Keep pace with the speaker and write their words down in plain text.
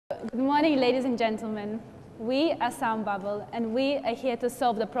Good morning, ladies and gentlemen. We are Sound Bubble, and we are here to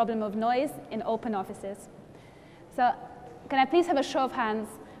solve the problem of noise in open offices. So, can I please have a show of hands?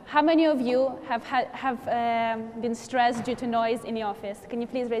 How many of you have been stressed due to noise in the office? Can you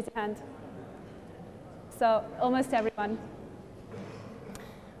please raise your hand? So, almost everyone.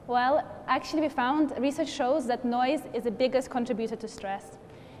 Well, actually we found research shows that noise is the biggest contributor to stress.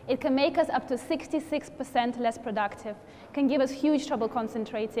 It can make us up to 66% less productive, can give us huge trouble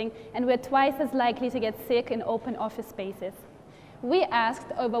concentrating, and we're twice as likely to get sick in open office spaces. We asked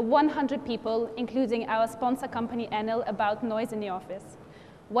over 100 people, including our sponsor company Enel, about noise in the office.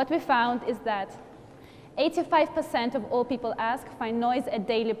 What we found is that 85% of all people asked find noise a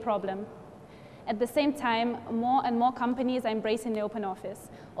daily problem. At the same time, more and more companies are embracing the open office.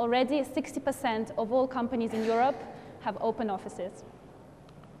 Already, 60% of all companies in Europe have open offices.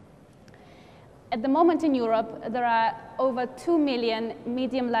 At the moment in Europe, there are over 2 million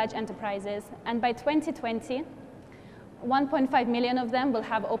medium-large enterprises, and by 2020, 1.5 million of them will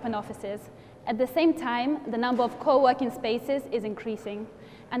have open offices. At the same time, the number of co-working spaces is increasing,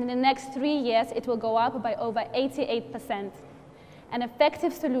 and in the next 3 years, it will go up by over 88%. An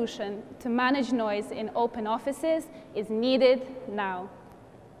effective solution to manage noise in open offices is needed now.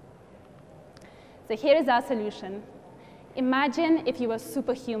 So here is our solution. Imagine if you were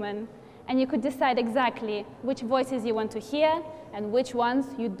superhuman and you could decide exactly which voices you want to hear and which ones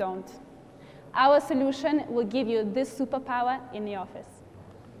you don't. Our solution will give you this superpower in the office.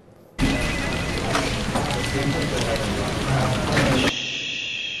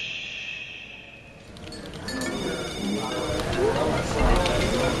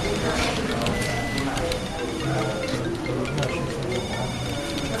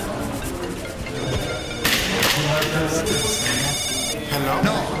 Hello?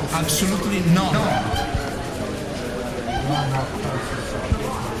 No, absolutely no.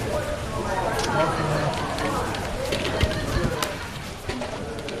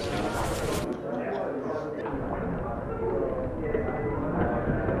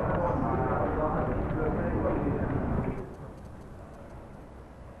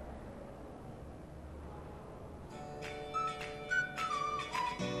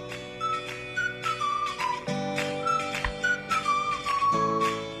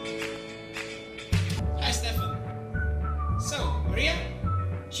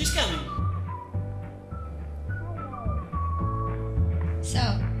 She's coming. So,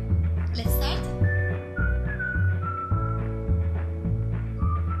 let's start?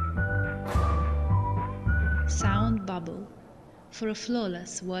 Sound Bubble for a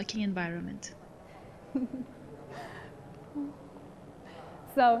flawless working environment.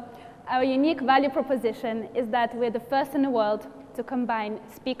 So, our unique value proposition is that we're the first in the world to combine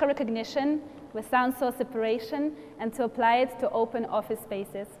speaker recognition with sound source separation and to apply it to open office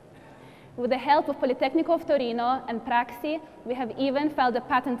spaces. With the help of Politecnico of Torino and Praxi, we have even filed a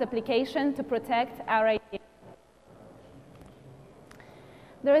patent application to protect our idea.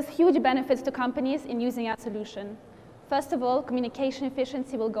 There is huge benefits to companies in using our solution. First of all, communication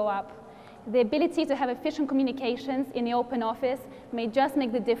efficiency will go up. The ability to have efficient communications in the open office may just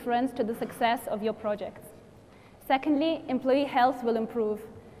make the difference to the success of your projects. Secondly, employee health will improve.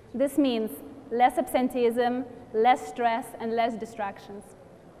 This means less absenteeism, less stress, and less distractions.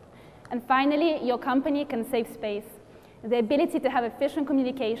 And finally, your company can save space. The ability to have efficient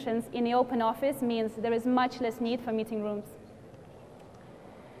communications in the open office means there is much less need for meeting rooms.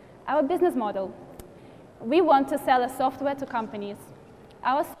 Our business model. We want to sell a software to companies.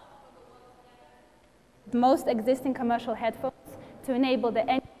 Our most existing commercial headphones to enable the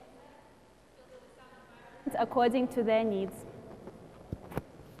end according to their needs.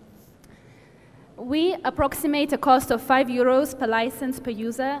 We approximate a cost of €5 per license per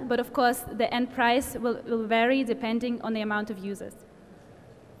user, but of course the end price will vary depending on the amount of users.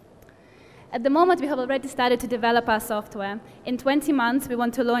 At the moment, we have already started to develop our software. In 20 months, we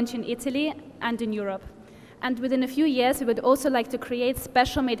want to launch in Italy and in Europe. And within a few years, we would also like to create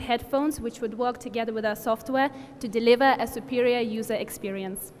special-made headphones which would work together with our software to deliver a superior user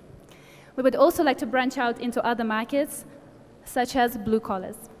experience. We would also like to branch out into other markets, such as blue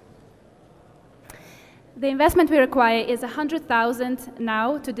collars. The investment we require is 100,000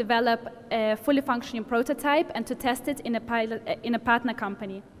 now to develop a fully functioning prototype and to test it in a partner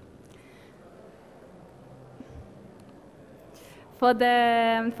company. For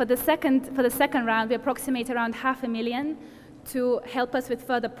the second round, we approximate around $500,000 to help us with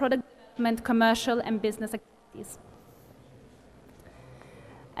further product development, commercial, and business activities.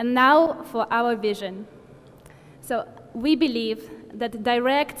 And now for our vision. So we believe that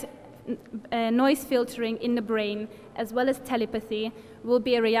direct noise filtering in the brain, as well as telepathy, will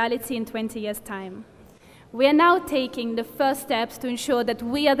be a reality in 20 years' time. We are now taking the first steps to ensure that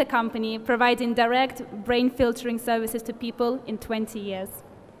we are the company providing direct brain filtering services to people in 20 years.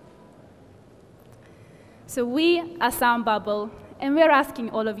 So we are Sound Bubble, and we're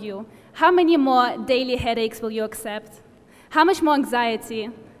asking all of you, how many more daily headaches will you accept? How much more anxiety?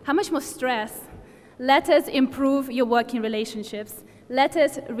 How much more stress? Let us improve your working relationships. Let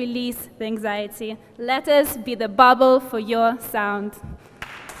us release the anxiety. Let us be the bubble for your sound.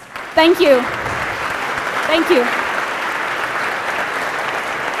 Thank you. Thank you.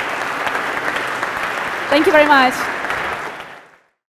 Thank you very much.